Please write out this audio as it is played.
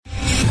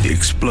The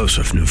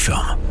explosive new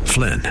film,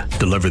 Flynn,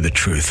 deliver the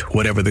truth,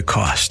 whatever the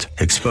cost,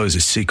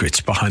 exposes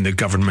secrets behind the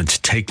government's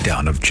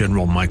takedown of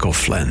General Michael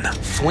Flynn.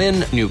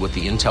 Flynn knew what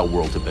the intel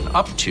world had been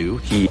up to.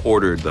 He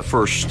ordered the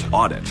first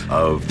audit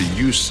of the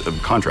use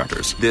of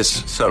contractors.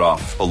 This set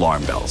off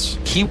alarm bells.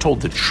 He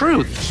told the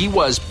truth. He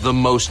was the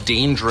most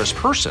dangerous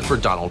person for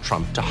Donald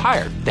Trump to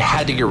hire. They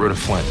had to get rid of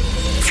Flynn.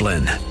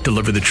 Flynn,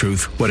 deliver the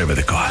truth, whatever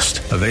the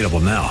cost. Available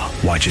now.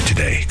 Watch it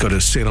today. Go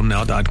to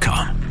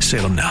salemnow.com.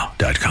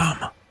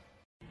 salemnow.com.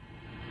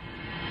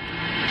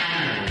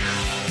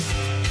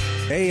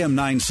 AM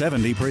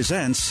 970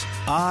 presents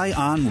Eye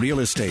on Real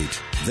Estate.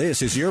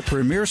 This is your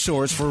premier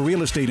source for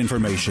real estate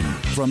information.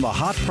 From the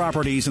hot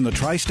properties in the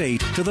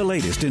tri-state to the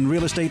latest in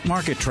real estate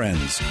market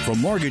trends. From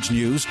mortgage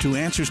news to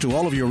answers to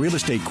all of your real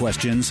estate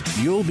questions,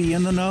 you'll be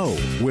in the know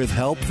with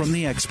help from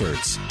the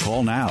experts.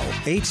 Call now,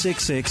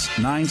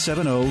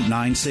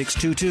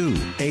 866-970-9622.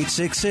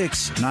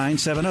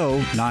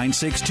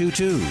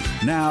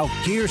 866-970-9622. Now,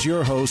 here's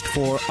your host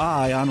for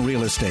Eye on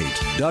Real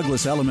Estate,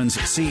 Douglas Elliman's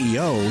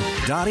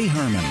CEO, Dottie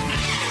Herman.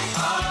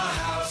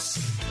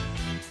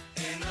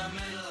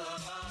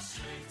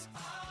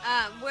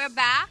 We're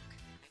back,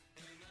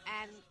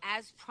 and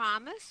as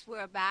promised,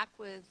 we're back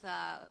with,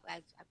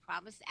 as I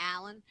promised,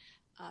 Alan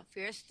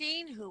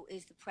Fierstein, who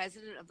is the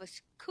president of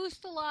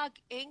Acoustalog,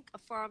 Inc., a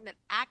firm that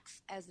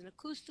acts as an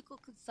acoustical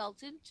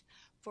consultant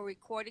for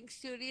recording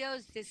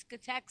studios,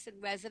 discotheques,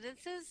 and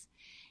residences.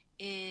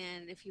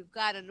 And if you've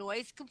got a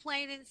noise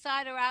complaint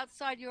inside or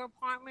outside your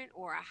apartment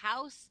or a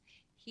house,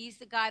 he's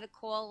the guy to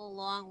call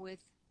along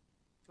with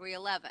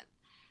 311.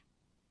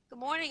 Good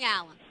morning,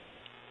 Alan.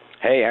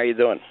 Hey, how you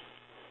doing?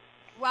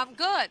 Well, I'm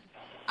good.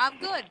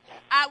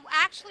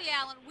 Actually,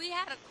 Alan, we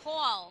had a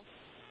call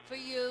for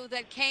you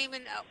that came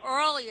in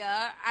earlier,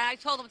 and I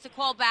told them to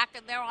call back,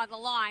 and they're on the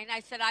line. I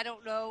said, I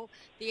don't know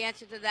the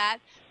answer to that.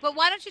 But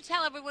why don't you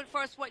tell everyone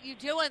first what you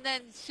do, and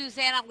then,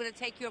 Suzanne, I'm going to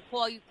take your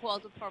call. You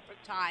called the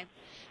perfect time.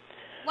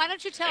 Why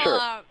don't you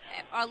tell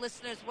our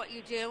listeners what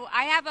you do?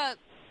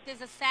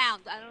 There's a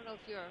sound. I don't know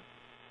if your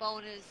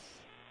phone is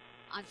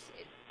on.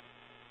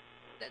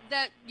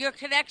 Your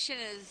connection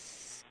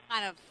is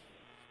kind of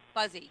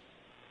fuzzy.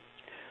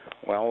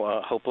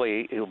 Well,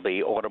 hopefully it'll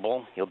be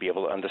audible. You'll be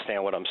able to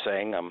understand what I'm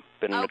saying. I've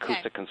been an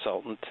acoustic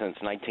consultant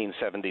since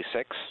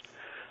 1976.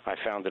 I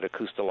founded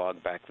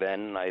Acoustalog back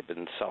then. I've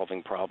been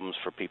solving problems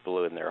for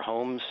people in their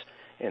homes,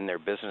 in their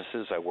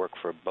businesses. I work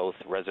for both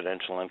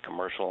residential and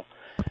commercial,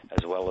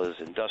 as well as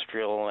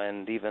industrial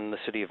and even the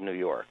city of New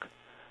York.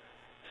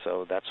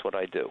 So that's what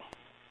I do.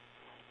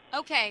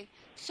 Okay.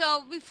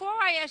 So before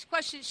I ask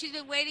questions, she's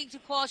been waiting to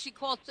call. She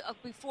called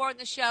before in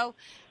the show.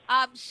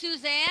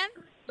 Suzanne,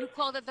 you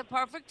called at the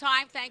perfect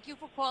time. Thank you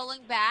for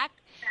calling back.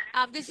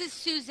 This is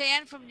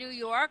Suzanne from New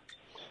York.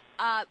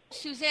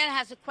 Suzanne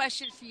has a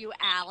question for you,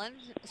 Alan.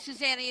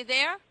 Suzanne, are you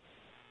there?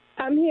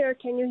 I'm here.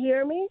 Can you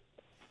hear me?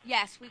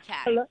 Yes, we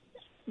can. Hello?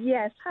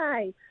 Yes.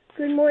 Hi.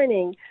 Good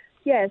morning.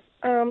 Yes.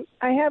 I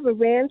have a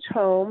ranch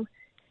home,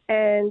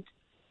 and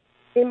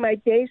in my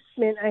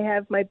basement I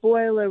have my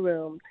boiler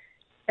room,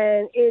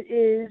 and it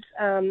is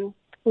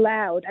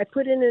loud. I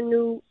put in a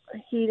new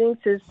heating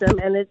system,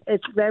 and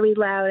it's very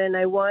loud, and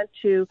I want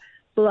to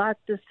block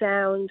the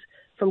sound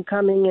from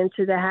coming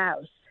into the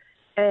house.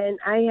 And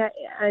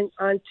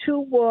on two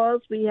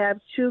walls we have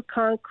two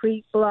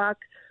concrete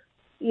blocks,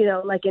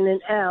 like in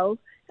an L,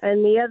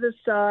 and the other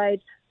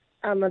side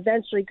I'm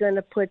eventually going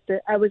to put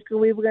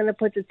we were going to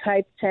put the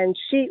Type 10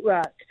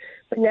 sheetrock,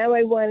 but now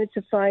I wanted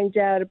to find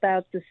out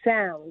about the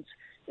sound,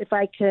 if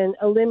I can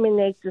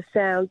eliminate the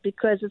sound,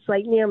 because it's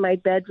like near my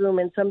bedroom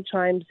and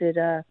sometimes it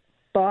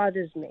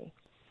bothers me.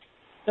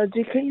 So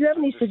do you have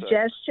any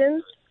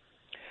suggestions?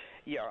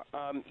 Yeah,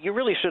 you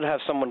really should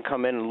have someone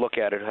come in and look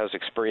at it who has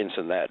experience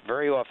in that.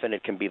 Very often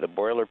it can be the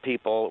boiler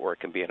people, or it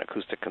can be an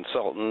acoustic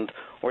consultant,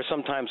 or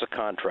sometimes a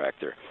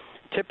contractor.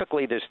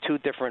 Typically there's two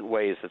different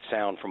ways that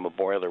sound from a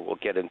boiler will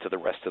get into the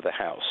rest of the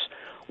house.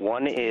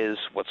 One is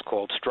what's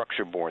called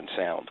structure-borne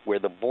sound, where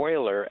the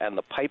boiler and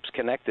the pipes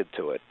connected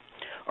to it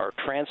are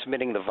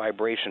transmitting the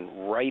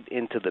vibration right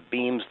into the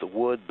beams, the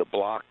wood, the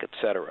block,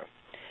 etc.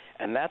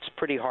 And that's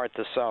pretty hard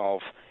to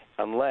solve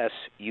unless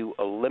you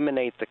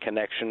eliminate the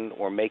connection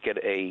or make it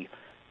a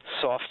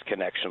soft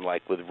connection,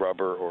 like with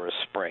rubber or a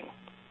spring.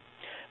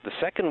 The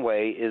second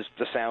way is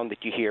the sound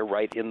that you hear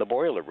right in the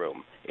boiler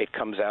room. It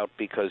comes out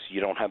because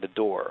you don't have a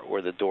door,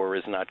 or the door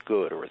is not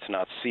good, or it's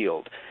not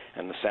sealed,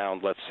 and the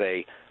sound, let's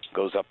say,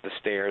 goes up the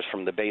stairs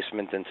from the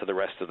basement into the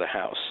rest of the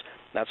house.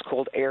 That's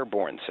called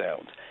airborne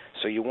sound.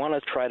 So you want to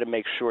try to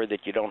make sure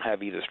that you don't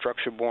have either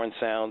structure-borne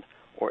sound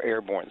or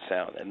airborne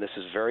sound. And this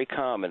is very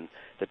common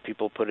that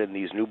people put in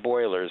these new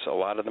boilers. A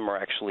lot of them are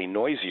actually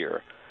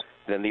noisier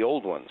than the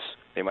old ones.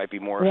 They might be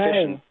more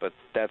efficient, but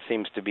that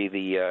seems to be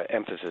the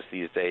emphasis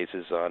these days,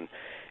 is on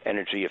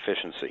energy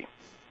efficiency.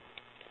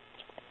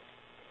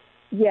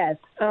 Yes.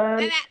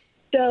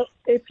 So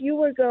if you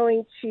were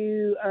going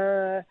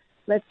to,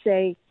 let's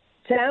say,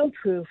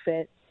 soundproof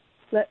it,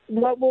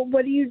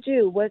 what do you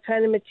do? What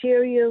kind of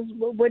materials?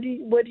 What do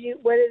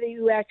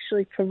you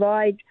actually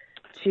provide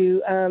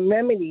to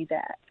remedy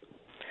that?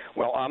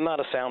 Well, I'm not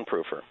a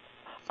soundproofer.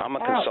 I'm a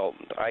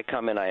consultant. I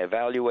come in, I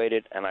evaluate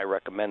it, and I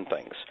recommend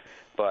things.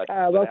 But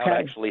without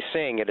actually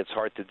seeing it, it's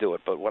hard to do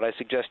it. But what I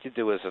suggest you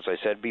do is, as I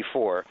said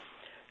before,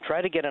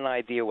 try to get an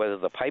idea whether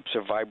the pipes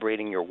are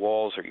vibrating your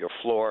walls or your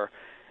floor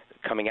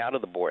coming out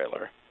of the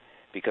boiler.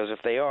 Because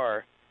if they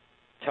are,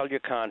 tell your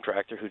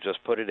contractor who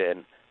just put it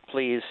in,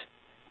 please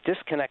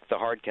disconnect the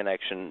hard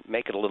connection,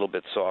 make it a little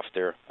bit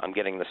softer. I'm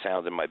getting the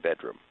sound in my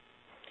bedroom.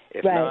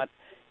 If not,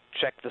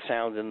 check the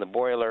sound in the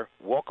boiler,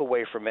 walk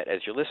away from it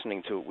as you're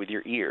listening to it with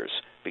your ears,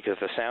 because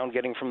the sound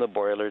getting from the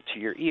boiler to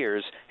your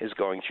ears is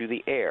going through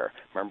the air.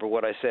 Remember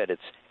what I said,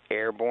 it's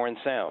airborne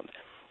sound.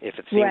 If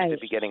it seems to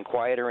be getting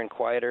quieter and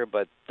quieter,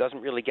 but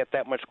doesn't really get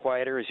that much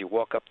quieter as you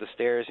walk up the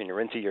stairs and you're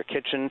into your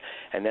kitchen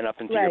and then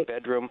up into your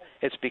bedroom,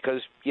 it's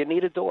because you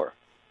need a door,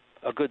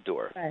 a good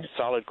door,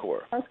 solid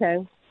core.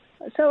 Okay.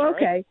 So,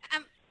 okay.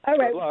 All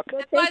right. Good luck.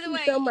 Well, thank you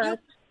so much.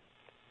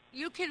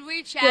 You can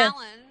reach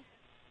Alan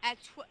at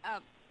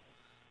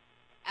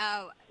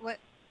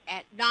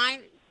at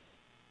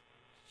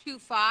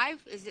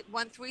 925. Is it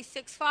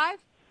 1365?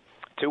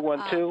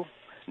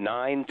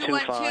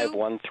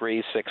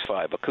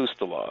 212-925-1365.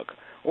 Acoustalog.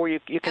 Or you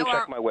can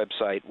check my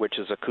website, which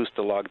is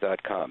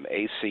acoustalog.com.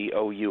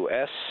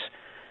 ACOUSTILOG.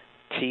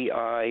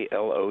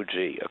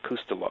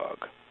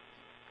 Acoustalog.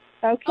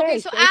 Okay.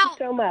 So thank you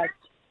so much.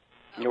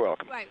 You're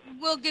welcome. Right.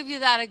 We'll give you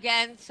that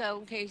again, so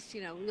in case,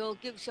 we'll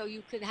give so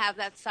you can have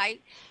that site.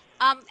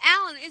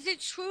 Alan, is it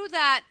true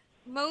that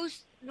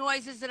most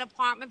noises in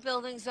apartment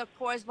buildings are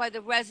caused by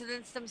the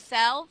residents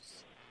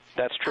themselves?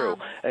 That's true.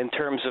 In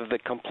terms of the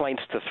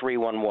complaints to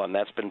 311,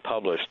 that's been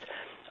published.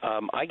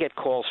 I get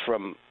calls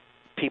from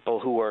people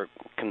who are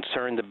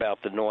concerned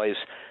about the noise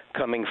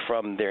coming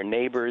from their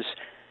neighbors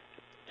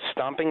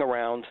stomping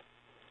around,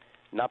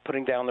 not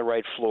putting down the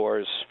right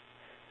floors,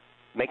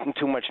 making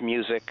too much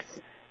music.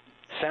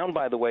 Sound,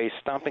 by the way,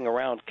 stomping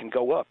around can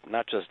go up,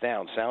 not just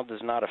down. Sound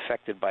is not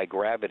affected by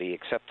gravity,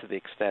 except to the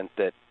extent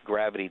that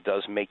gravity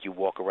does make you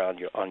walk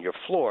around on your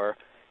floor.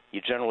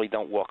 You generally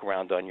don't walk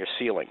around on your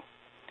ceiling.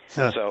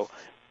 So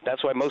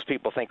that's why most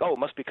people think, it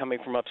must be coming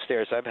from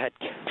upstairs. I've had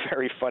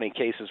very funny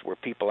cases where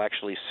people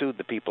actually sued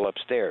the people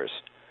upstairs.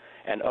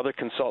 And other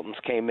consultants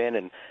came in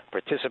and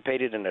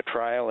participated in a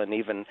trial and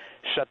even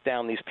shut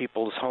down these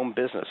people's home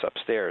business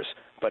upstairs.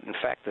 But, in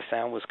fact, the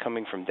sound was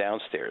coming from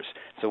downstairs.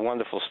 It's a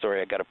wonderful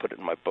story. I got to put it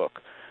in my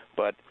book.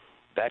 But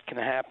that can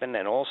happen,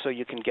 and also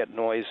you can get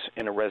noise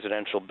in a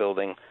residential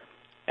building,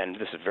 and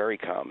this is very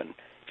common.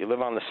 If you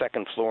live on the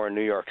second floor in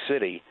New York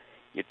City,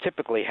 you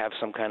typically have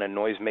some kind of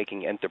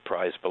noise-making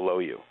enterprise below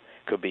you.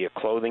 It could be a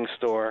clothing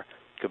store,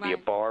 it could be a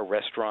bar,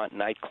 restaurant,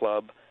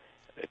 nightclub.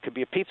 It could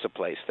be a pizza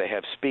place. They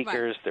have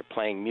speakers, they're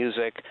playing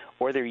music,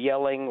 or they're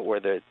yelling, or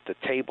the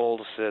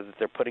tables that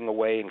they're putting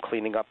away and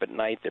cleaning up at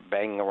night, they're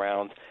banging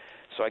around.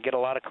 So I get a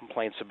lot of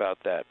complaints about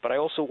that. But I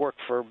also work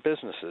for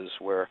businesses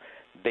where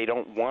they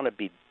don't want to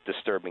be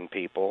disturbing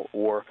people,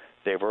 or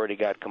they've already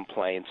got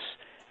complaints.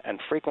 And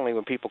frequently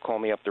when people call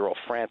me up, they're all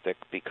frantic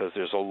because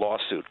there's a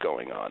lawsuit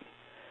going on.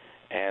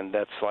 And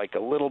that's like a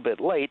little bit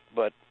late,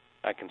 but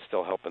I can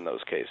still help in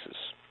those cases.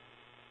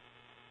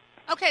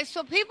 Okay,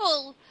 so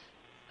people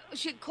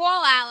should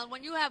call Alan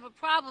when you have a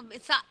problem.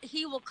 It's not,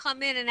 he will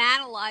come in and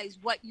analyze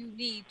what you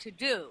need to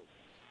do.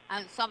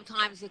 And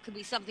sometimes it could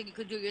be something you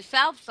could do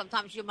yourself.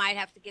 Sometimes you might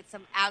have to get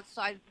some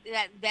outside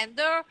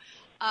vendor.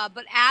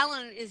 But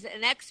Alan is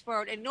an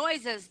expert in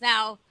noises.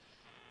 Now,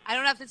 I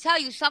don't have to tell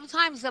you,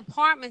 sometimes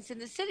apartments in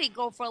the city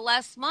go for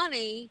less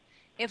money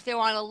if they're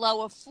on a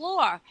lower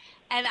floor.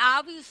 And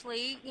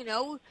obviously,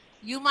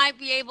 you might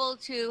be able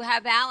to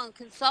have Alan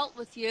consult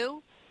with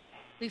you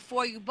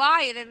before you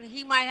buy it, and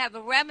he might have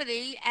a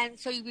remedy, and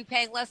so you'd be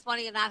paying less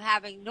money and not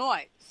having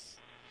noise.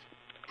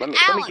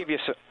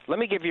 Let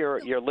me give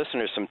your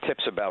listeners some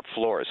tips about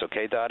floors,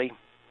 okay, Dottie?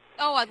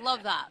 Oh, I'd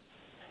love that.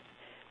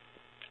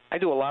 I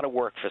do a lot of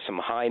work for some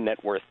high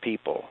net worth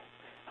people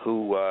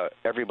who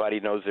everybody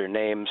knows their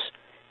names.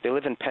 They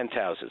live in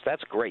penthouses.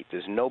 That's great.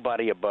 There's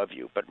nobody above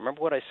you. But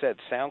remember what I said,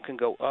 sound can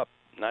go up,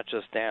 not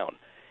just down.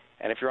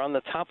 And if you're on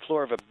the top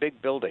floor of a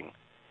big building,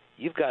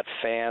 you've got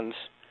fans,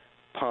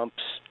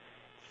 pumps,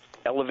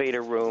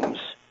 elevator rooms,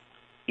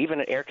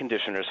 even air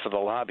conditioners for the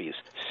lobbies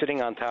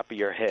sitting on top of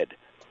your head.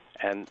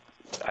 And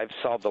I've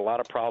solved a lot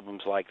of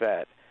problems like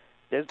that.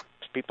 There's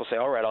people say,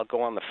 all right, I'll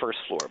go on the first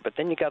floor. But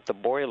then you got the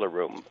boiler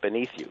room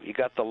beneath you. You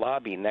got the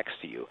lobby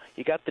next to you.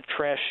 You got the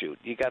trash chute.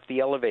 You got the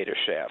elevator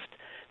shaft.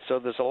 So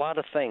there's a lot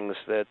of things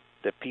that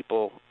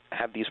people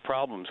have these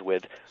problems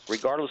with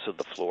regardless of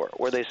the floor.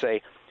 Or they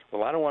say,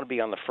 well, I don't want to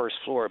be on the first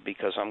floor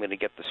because I'm going to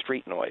get the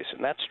street noise.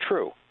 And that's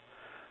true.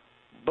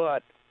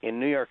 But in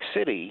New York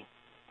City,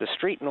 the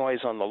street noise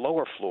on the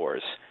lower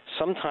floors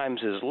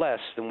sometimes is less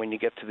than when you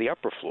get to the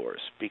upper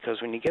floors,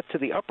 because when you get to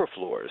the upper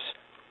floors,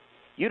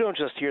 you don't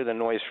just hear the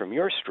noise from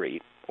your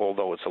street,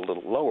 although it's a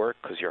little lower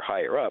because you're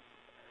higher up,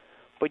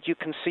 but you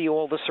can see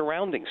all the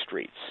surrounding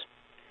streets.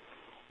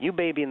 You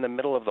may be in the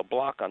middle of the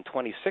block on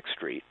 26th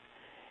Street,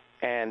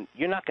 and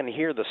you're not going to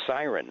hear the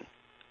siren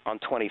on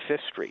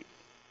 25th Street.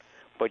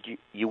 but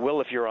you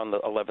will if you're on the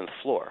 11th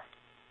floor.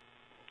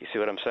 You see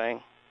what I'm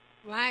saying?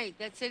 Right.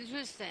 That's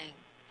interesting.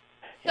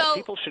 Yeah, So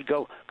people should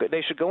go.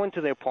 They should go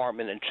into the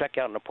apartment and check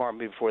out an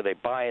apartment before they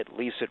buy it,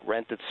 lease it,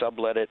 rent it,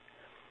 sublet it,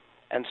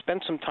 and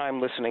spend some time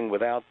listening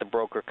without the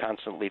broker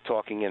constantly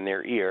talking in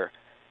their ear,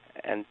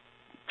 and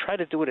try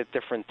to do it at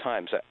different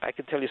times. I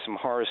could tell you some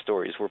horror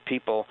stories where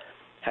people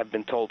have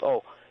been told,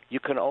 "Oh, you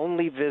can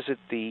only visit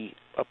the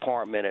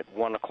apartment at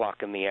 1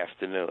 o'clock in the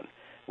afternoon,"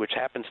 which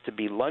happens to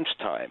be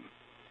lunchtime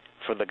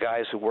for the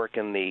guys who work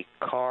in the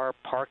car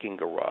parking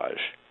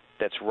garage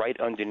that's right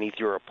underneath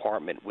your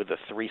apartment with a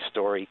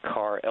 3-story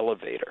car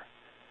elevator.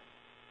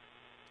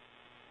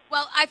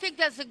 Well, I think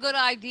that's a good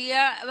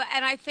idea,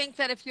 and I think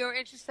that if you're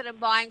interested in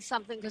buying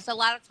something, because a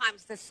lot of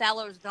times the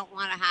sellers don't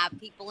want to have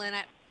people in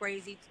it,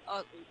 crazy,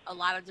 a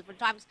lot of different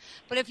times.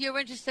 But if you're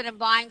interested in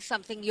buying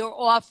something, your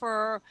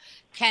offer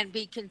can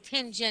be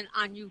contingent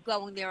on you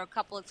going there a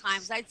couple of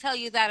times. I tell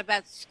you that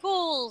about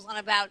schools and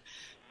about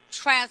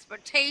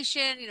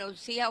transportation,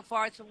 see how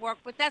far it's from work.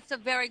 But that's a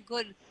very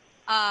good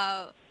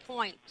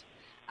point.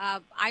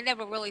 I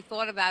never really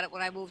thought about it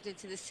when I moved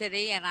into the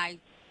city, and I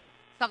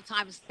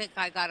sometimes think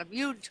I got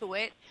immune to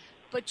it.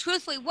 But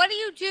truthfully, what do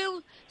you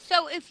do?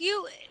 So if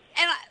you,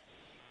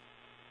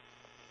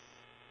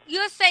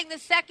 you're saying the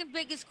second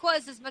biggest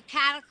cause is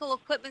mechanical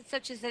equipment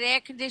such as air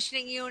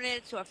conditioning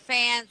units or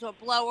fans or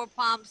blower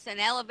pumps and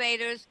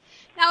elevators.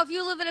 Now, if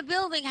you live in a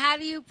building, how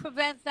do you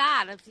prevent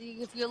that?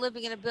 If you're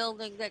living in a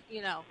building that,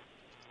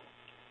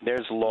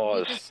 There's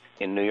laws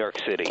in New York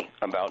City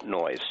about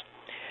noise.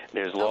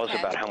 There's laws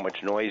about how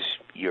much noise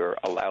you're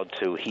allowed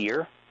to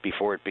hear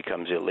before it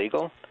becomes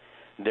illegal.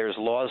 There's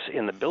laws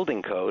in the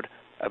building code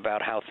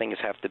about how things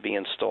have to be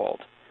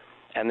installed.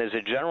 And there's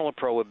a general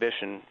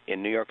prohibition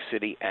in New York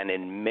City and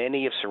in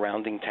many of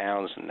surrounding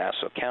towns,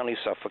 Nassau County,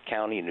 Suffolk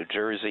County, New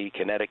Jersey,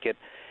 Connecticut.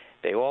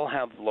 They all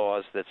have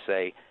laws that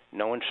say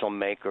no one shall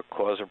make or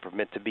cause or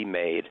permit to be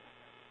made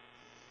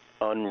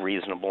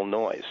unreasonable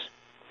noise.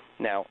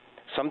 Now,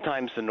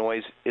 sometimes the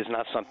noise is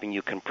not something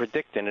you can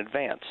predict in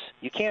advance.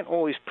 You can't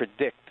always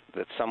predict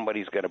that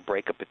somebody's going to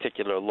break a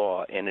particular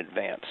law in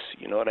advance.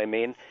 You know what I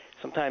mean?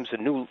 Sometimes a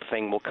new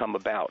thing will come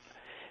about.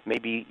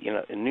 Maybe,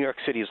 New York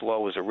City's law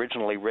was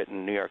originally written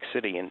in New York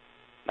City in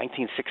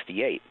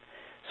 1968,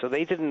 so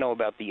they didn't know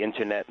about the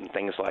Internet and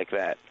things like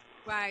that.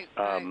 Right.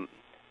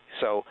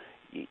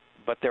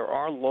 But there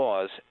are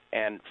laws,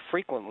 and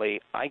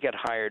frequently I get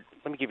hired.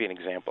 Let me give you an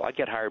example. I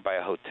get hired by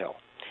a hotel,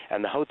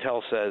 and the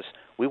hotel says,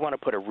 we want to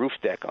put a roof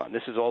deck on.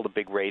 This is all the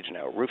big rage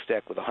now, a roof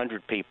deck with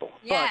 100 people.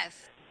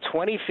 Yes. But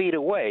 20 feet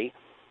away,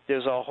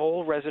 there's a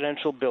whole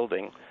residential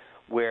building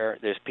where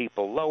there's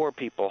people lower,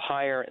 people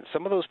higher, and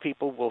some of those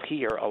people will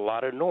hear a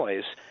lot of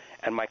noise,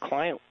 and my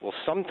client will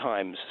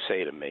sometimes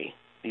say to me,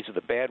 these are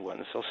the bad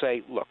ones, they'll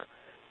say, look,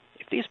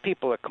 if these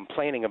people are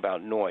complaining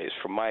about noise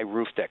from my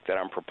roof deck that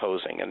I'm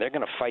proposing, and they're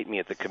going to fight me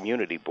at the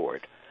community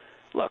board,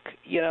 look,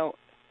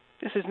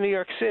 this is New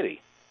York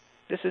City.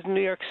 This is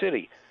New York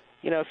City.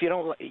 If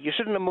you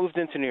shouldn't have moved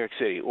into New York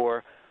City,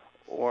 or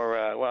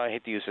well, I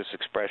hate to use this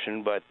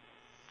expression, but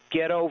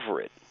get over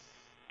it.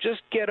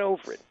 Just get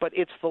over it. But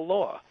it's the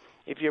law.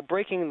 If you're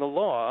breaking the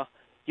law,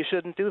 you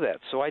shouldn't do that.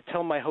 So I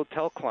tell my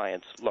hotel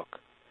clients, look,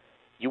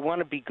 you want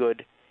to be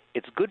good.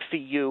 It's good for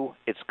you.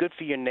 It's good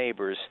for your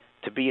neighbors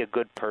to be a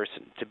good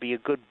person, to be a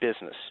good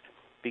business,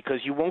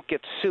 because you won't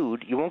get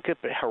sued. You won't get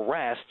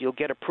harassed. You'll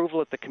get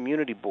approval at the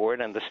community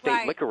board and the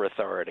state liquor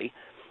authority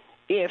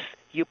if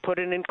you put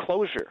an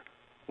enclosure,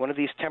 one of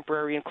these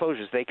temporary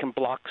enclosures. They can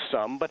block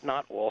some, but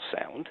not all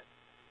sound.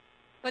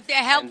 But they're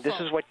helpful. And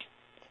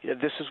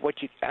this is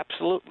what you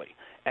absolutely.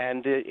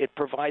 And it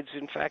provides,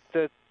 in fact,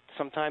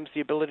 sometimes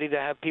the ability to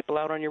have people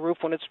out on your roof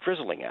when it's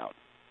drizzling out.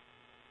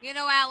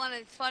 Alan,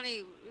 it's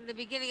funny. In the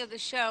beginning of the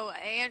show,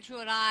 Andrew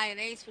and I and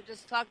Ace were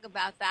just talking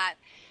about that.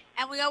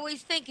 And we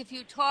always think if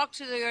you talk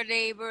to your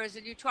neighbors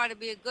and you try to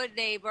be a good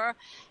neighbor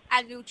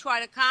and you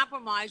try to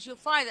compromise, you'll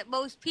find that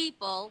most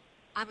people,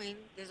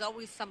 there's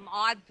always some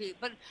odd people,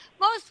 but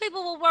most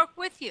people will work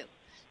with you.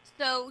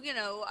 So,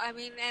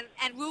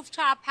 and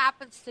rooftop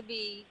happens to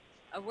be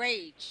a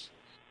rage.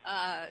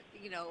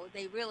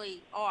 They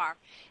really are.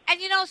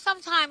 And,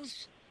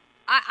 sometimes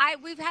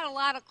we've had a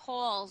lot of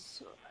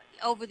calls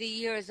over the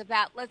years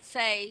about, let's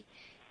say,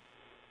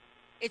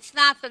 it's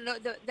not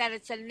that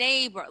it's a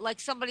neighbor. Like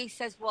somebody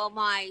says, well,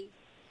 my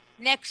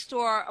next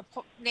door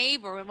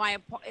neighbor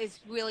is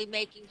really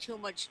making too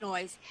much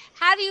noise.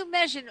 How do you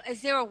measure?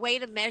 Is there a way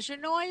to measure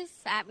noise?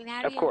 How do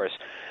you?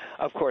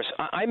 Of course.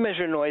 I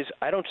measure noise.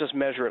 I don't just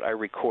measure it, I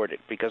record it,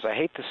 because I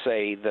hate to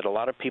say that a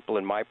lot of people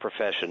in my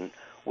profession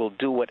will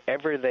do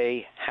whatever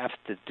they have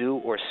to do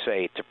or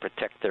say to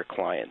protect their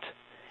client,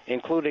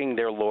 including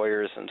their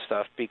lawyers and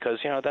stuff, because,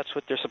 that's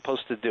what they're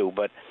supposed to do.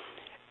 But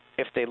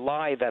if they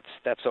lie,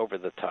 that's over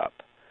the top.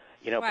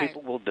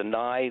 People will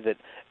deny that,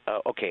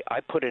 I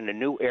put in a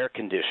new air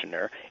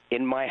conditioner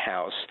in my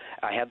house.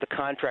 I had the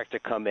contractor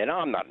come in.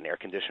 I'm not an air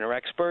conditioner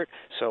expert,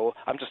 so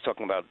I'm just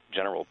talking about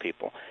general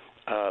people.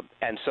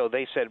 And so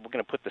they said, we're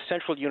going to put the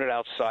central unit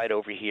outside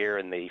over here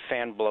and the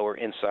fan blower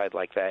inside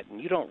like that.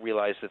 And you don't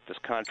realize that this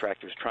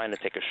contractor is trying to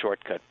take a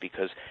shortcut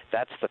because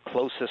that's the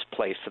closest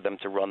place for them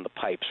to run the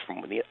pipes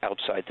from the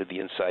outside to the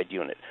inside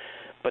unit.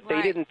 But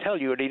they didn't tell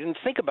you, or they didn't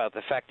think about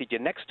the fact that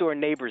your next-door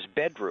neighbor's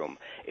bedroom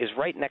is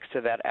right next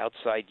to that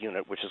outside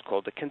unit, which is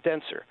called the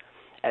condenser.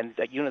 And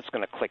that unit's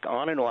going to click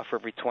on and off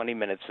every 20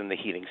 minutes in the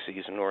heating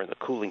season or in the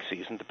cooling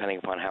season, depending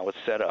upon how it's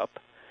set up.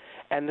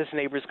 And this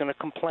neighbor's going to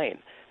complain.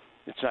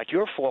 It's not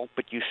your fault,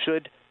 but you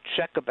should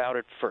check about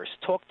it first.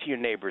 Talk to your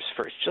neighbors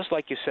first. Just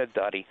like you said,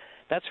 Dottie,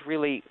 that's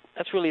really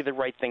the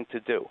right thing to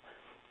do.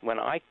 When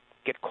I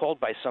get called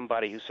by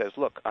somebody who says,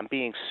 look, I'm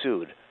being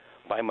sued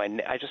by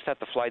I just have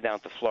to fly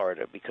down to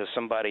Florida because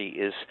somebody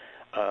is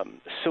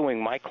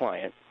suing my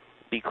client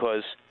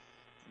because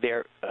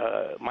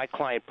my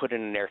client put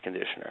in an air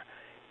conditioner.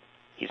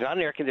 He's not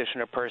an air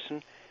conditioner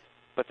person,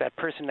 but that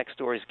person next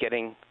door is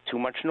getting too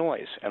much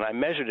noise. And I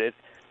measured it,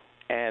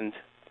 and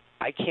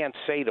I can't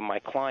say to my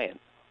client,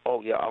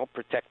 oh, yeah, I'll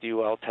protect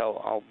you.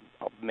 I'll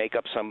make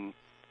up some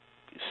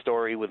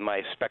story with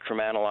my spectrum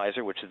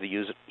analyzer, which is the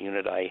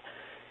unit I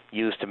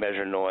use to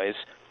measure noise,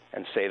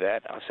 and say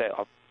that. I'll say,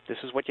 this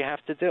is what you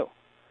have to do.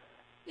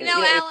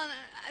 Alan,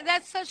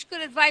 that's such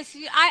good advice.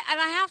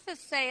 I have to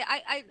say,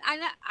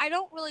 I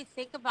don't really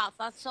think about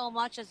that so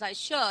much as I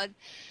should.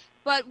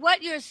 But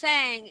what you're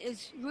saying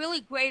is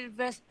really great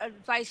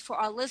advice for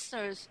our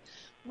listeners.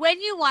 When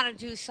you want to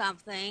do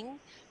something,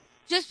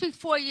 just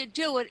before you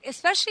do it,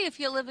 especially if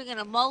you're living in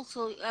a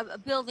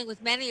building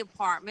with many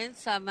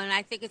apartments, and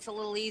I think it's a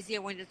little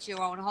easier when it's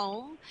your own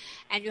home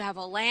and you have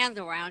a land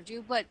around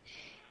you, but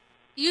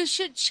you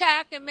should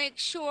check and make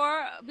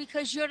sure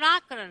because you're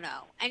not going to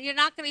know. And you're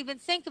not going to even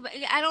think about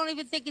it. I don't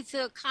even think it's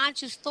a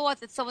conscious thought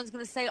that someone's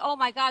going to say, oh,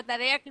 my God,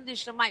 that air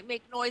conditioner might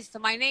make noise to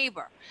my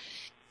neighbor.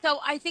 So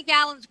I think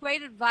Alan's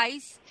great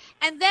advice.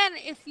 And then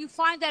if you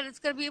find that it's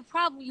going to be a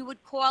problem, you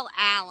would call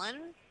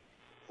Alan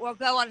or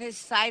go on his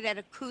site at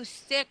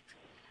Acoustic.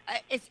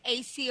 It's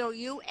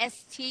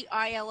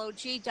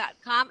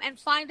ACOUSTILOG.com and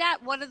find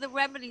out what are the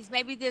remedies.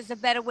 Maybe there's a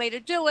better way to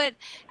do it,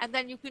 and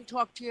then you can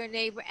talk to your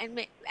neighbor,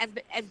 and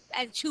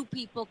two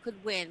people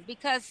could win.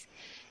 Because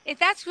if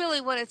that's really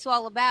what it's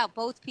all about,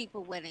 both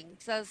people winning.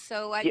 You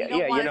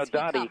don't want it to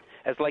Dottie,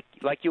 as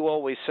like you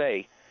always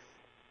say,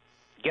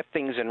 get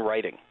things in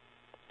writing.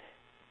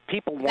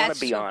 People want to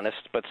be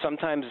honest, but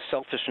sometimes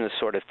selfishness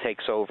sort of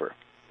takes over.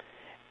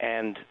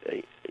 And,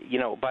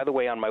 by the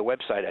way, on my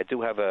website, I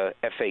do have a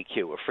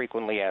FAQ, a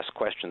frequently asked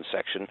questions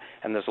section,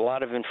 and there's a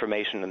lot of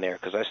information in there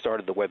because I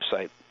started the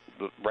website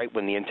right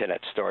when the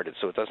Internet started,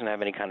 so it doesn't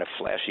have any kind of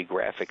flashy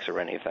graphics or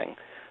anything.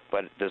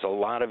 But there's a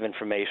lot of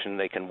information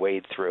they can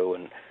wade through,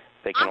 and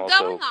they can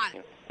also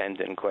send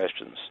in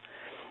questions.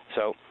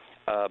 So,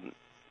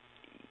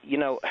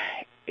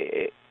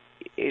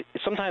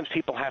 sometimes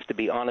people have to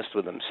be honest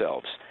with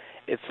themselves.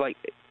 It's like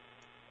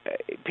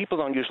people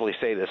don't usually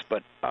say this,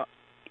 but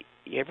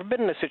you ever been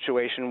in a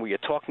situation where you're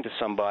talking to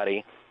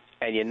somebody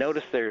and you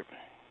notice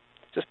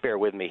just bear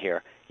with me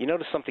here, you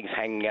notice something's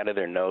hanging out of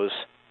their nose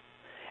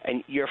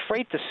and you're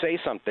afraid to say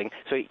something,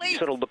 so you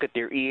sort of look at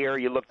their ear,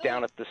 you look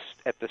down at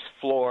this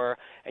floor,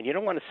 and you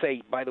don't want to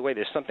say, by the way,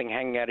 there's something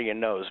hanging out of your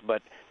nose,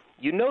 but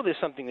you know there's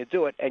something to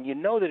do it, and you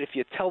know that if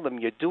you tell them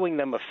you're doing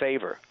them a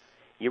favor.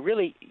 You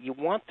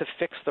want to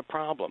fix the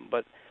problem,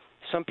 but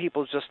some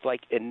people just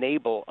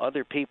enable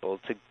other people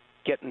to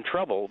get in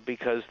trouble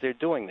because they're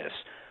doing this.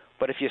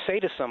 But if you say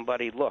to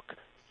somebody, look,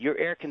 your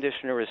air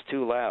conditioner is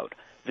too loud.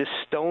 This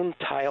stone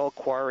tile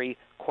quarry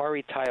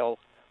tile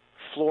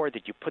floor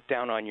that you put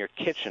down on your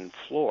kitchen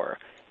floor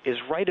is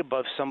right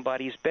above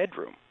somebody's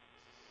bedroom.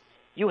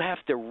 You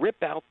have to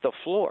rip out the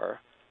floor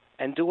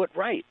and do it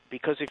right,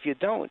 because if you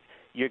don't,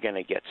 you're going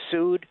to get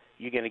sued,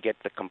 you're going to get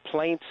the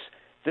complaints.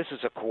 This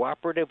is a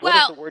cooperative. What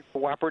does the word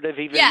cooperative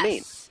even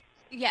mean?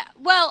 Yeah.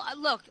 Well,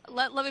 look,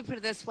 let me put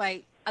it this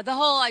way. The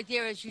whole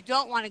idea is you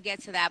don't want to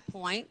get to that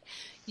point.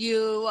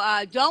 You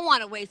don't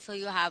want to wait till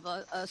you have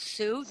a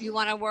suit. You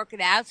want to work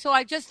it out. So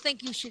I just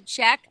think you should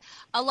check.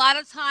 A lot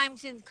of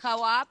times in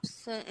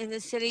co-ops in the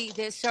city,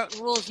 there's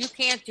certain rules. You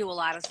can't do a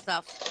lot of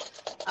stuff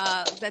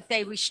that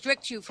they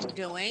restrict you from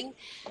doing.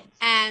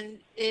 And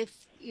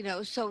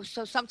so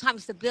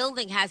sometimes the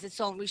building has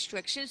its own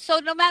restrictions. So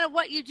no matter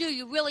what you do,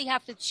 you really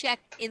have to check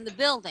in the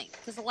building,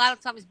 because a lot of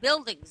times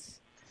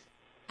buildings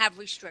have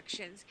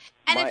restrictions.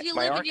 And if you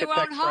live in your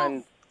own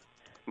home.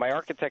 My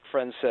architect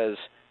friend says,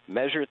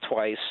 measure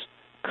twice,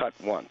 cut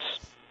once.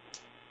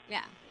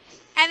 Yeah.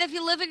 And if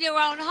you live in your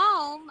own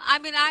home, I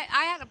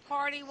had a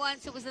party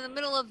once. It was in the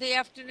middle of the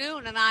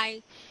afternoon, and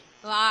I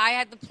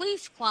had the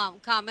police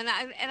come, and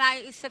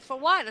I said, for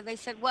what? And they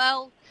said,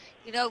 well,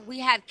 we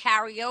had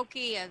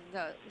karaoke, and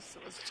it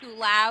was too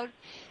loud.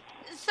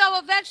 So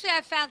eventually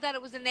I found out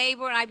it was a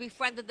neighbor, and I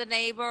befriended the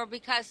neighbor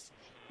because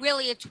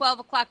really at 12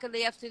 o'clock in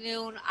the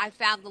afternoon, I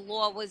found the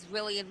law was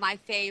really in my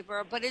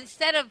favor. But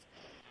instead of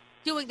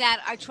doing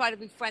that, I try to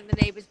befriend the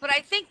neighbors. But I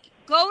think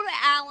go to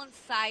Alan's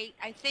site.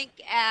 I think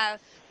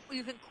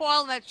you can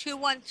call him at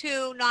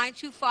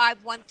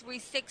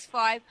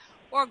 212-925-1365,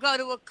 or go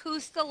to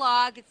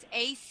Acoustalog. It's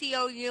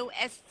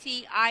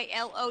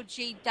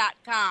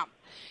ACOUSTILOG.com.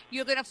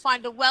 You're going to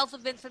find a wealth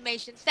of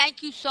information.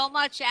 Thank you so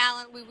much,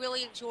 Alan. We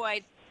really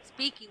enjoyed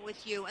speaking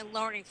with you and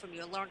learning from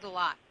you. I learned a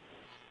lot.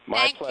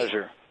 My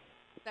pleasure.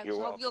 You're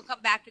welcome. You'll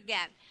come back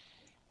again.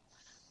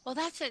 Well,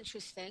 that's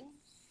interesting.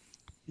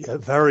 Yeah,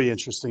 very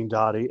interesting,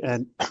 Dottie.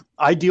 And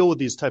I deal with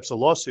these types of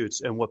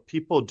lawsuits, and what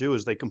people do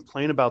is they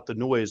complain about the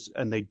noise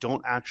and they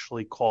don't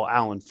actually call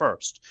Alan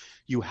first.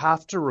 You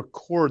have to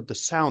record the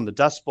sound, the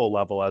decibel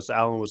level, as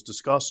Alan was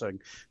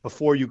discussing,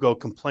 before you go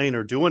complain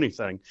or do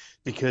anything.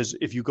 Because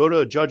if you go to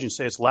a judge and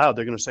say it's loud,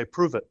 they're going to say,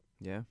 prove it.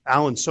 Yeah.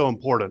 Alan's so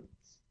important.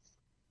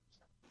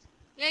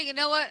 Yeah, you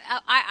know what?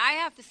 I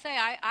have to say,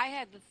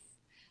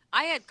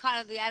 I had kind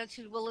of the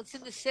attitude, well, it's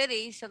in the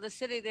city, so the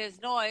city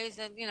there's noise,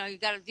 and, you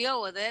got to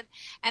deal with it.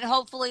 And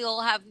hopefully you'll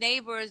have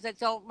neighbors that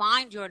don't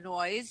mind your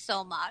noise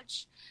so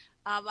much.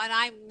 And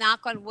I'm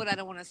knock on wood, I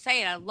don't want to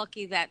say it. I'm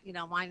lucky that,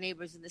 my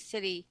neighbors in the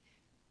city,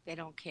 they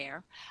don't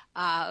care.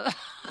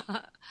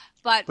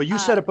 But you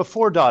said it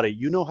before, Dottie.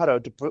 You know how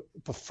to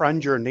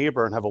befriend your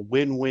neighbor and have a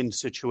win-win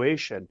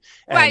situation.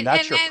 And right,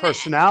 that's your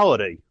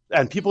personality.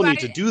 And people need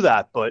to do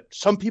that. But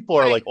some people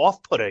are like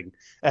off-putting,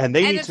 and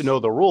they need to know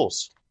the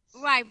rules.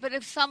 Right, but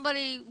if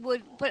somebody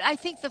but I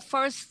think the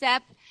first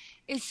step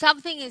is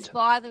something is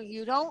bothering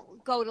you.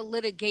 Don't go to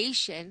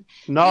litigation.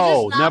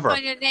 No, never.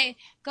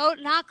 Go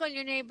knock on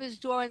your neighbor's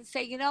door and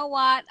say, you know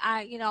what,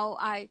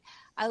 I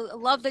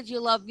love that you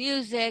love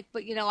music,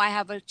 but I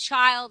have a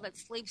child that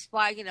sleeps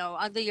by,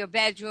 under your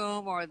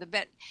bedroom or the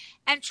bed,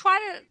 and try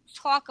to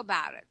talk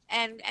about it.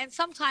 And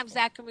sometimes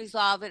that can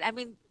resolve it. I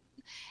mean,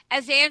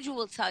 as Andrew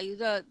will tell you,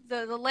 the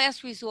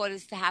last resort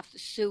is to have to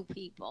sue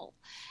people.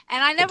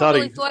 And I never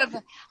really thought of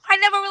it.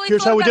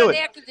 Here's how we do it.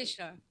 Air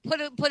conditioner.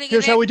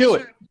 Here's how we do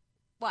it.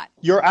 What?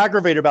 You're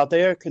aggravated about the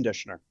air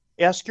conditioner.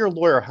 Ask your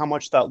lawyer how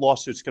much that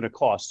lawsuit's going to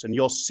cost, and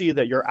you'll see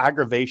that your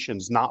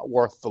aggravation's not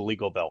worth the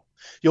legal bill.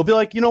 You'll be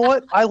like, you know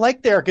what? I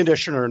like the air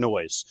conditioner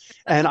noise.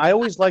 And I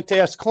always like to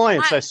ask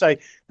clients, I say,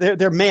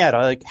 they're mad.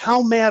 I'm like,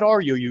 how mad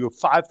are you? You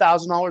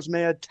 $5,000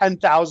 mad,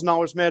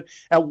 $10,000 mad?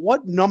 At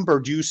what number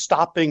do you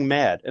stop being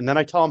mad? And then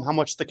I tell them how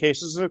much the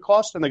case is going to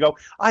cost, and they go,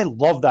 I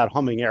love that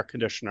humming air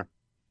conditioner.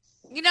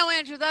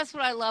 Andrew, that's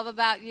what I love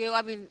about you.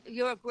 I mean,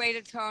 you're a great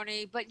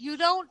attorney, but you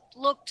don't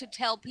look to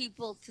tell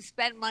people to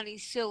spend money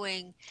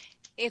suing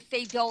if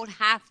they don't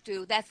have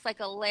to. That's like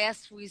a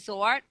last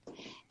resort.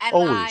 And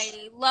Always.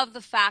 I love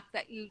the fact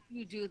that you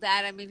do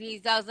that. I mean, he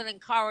doesn't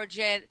encourage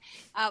it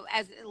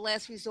as a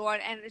last resort.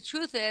 And the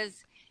truth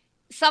is,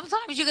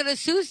 sometimes you're going to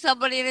sue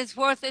somebody and it's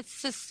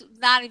just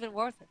not even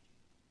worth it.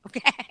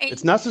 Okay?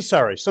 It's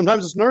necessary.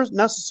 Sometimes it's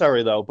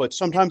necessary, though, but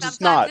sometimes it's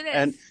not. It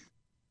is.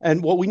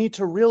 And what we need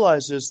to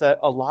realize is that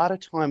a lot of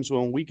times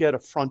when we get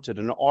affronted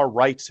in our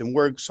rights and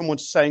where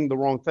someone's saying the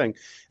wrong thing,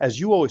 as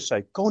you always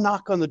say, go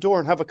knock on the door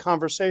and have a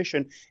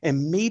conversation,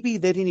 and maybe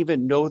they didn't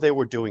even know they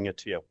were doing it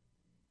to you.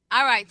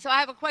 All right, so I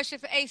have a question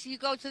for Ace. You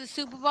go to the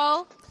Super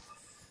Bowl?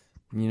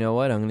 You know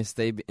what? I'm going to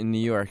stay in New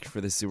York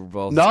for the Super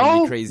Bowl.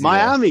 No, be crazy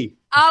Miami. There.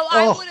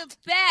 I would have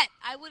bet.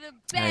 I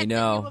I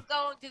know. that you were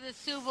going to the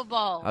Super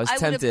Bowl. I was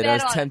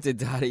tempted,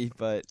 Dottie,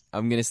 but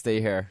I'm going to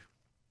stay here.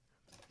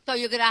 So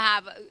you're gonna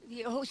have.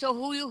 So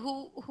who do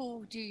you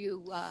who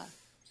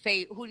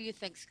do you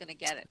think's gonna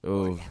get it?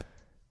 Oh,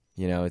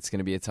 it's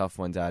gonna be a tough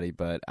one, Dottie.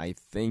 But I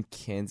think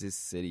Kansas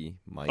City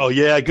might. Oh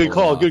yeah, good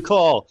call.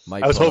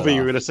 I was hoping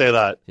you were gonna say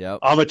that. Yep.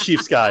 I'm a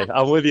Chiefs guy.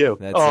 I'm with you.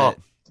 That's it.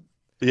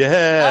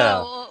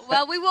 Yeah. Oh,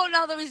 well, we won't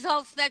know the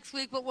results next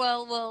week, but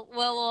we'll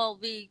all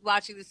be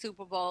watching the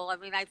Super Bowl. I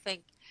mean, I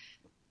think.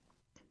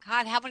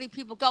 God, how many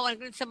people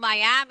going to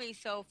Miami?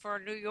 So for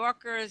New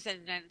Yorkers and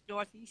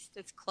Northeast,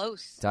 it's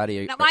close.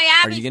 Dottie, now,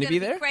 are you going to be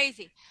there?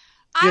 Crazy.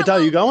 Yeah,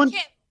 Dottie, you going?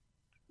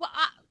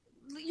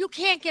 You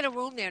can't get a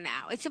room there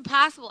now. It's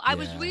impossible. I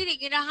was reading.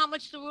 You know how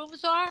much the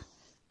rooms are?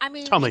 I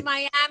mean, in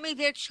Miami,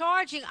 they're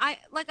charging. I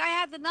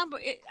had the number.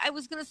 I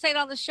was going to say it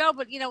on the show,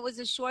 but it was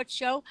a short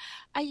show.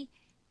 The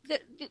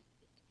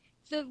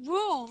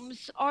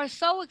rooms are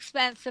so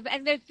expensive,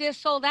 and they're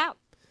sold out.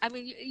 I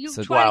mean, you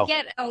try to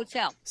get a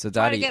hotel. So,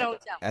 Dottie,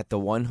 at the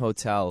one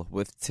hotel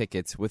with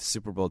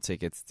Super Bowl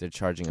tickets, they're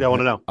charging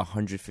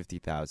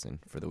 $150,000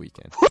 for the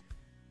weekend.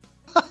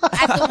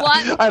 At the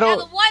one,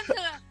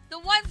 the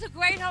one's a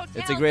great hotel.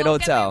 It's a great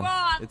hotel.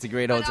 It's a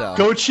great hotel.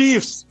 Go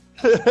Chiefs!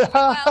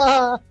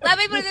 Well, let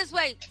me put it this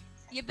way: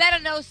 you better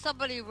know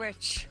somebody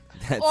rich,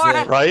 That's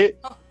it. Right?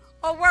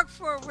 Or work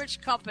for a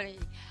rich company.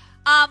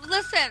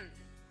 Listen.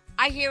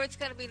 I hear it's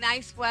going to be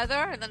nice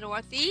weather in the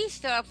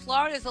Northeast.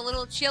 Florida's a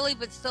little chilly,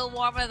 but still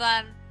warmer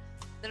than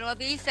the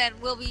Northeast. And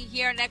we'll be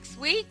here next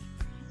week.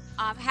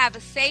 Have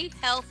a safe,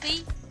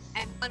 healthy,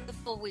 and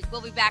wonderful week.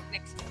 We'll be back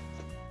next week.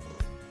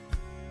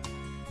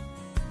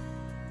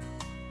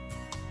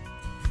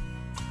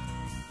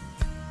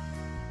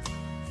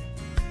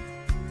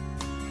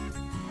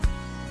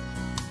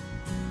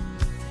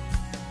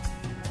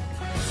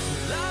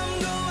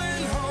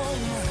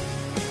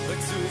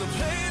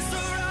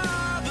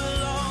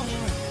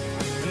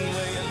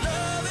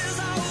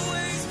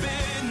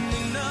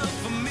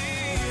 For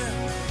me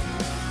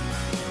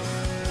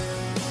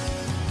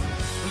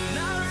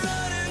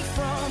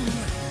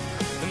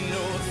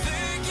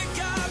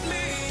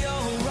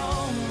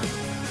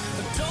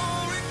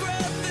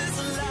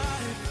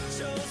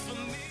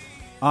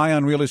Eye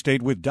on Real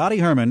Estate with Dottie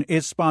Herman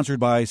is sponsored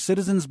by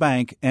Citizens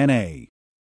Bank, N.A.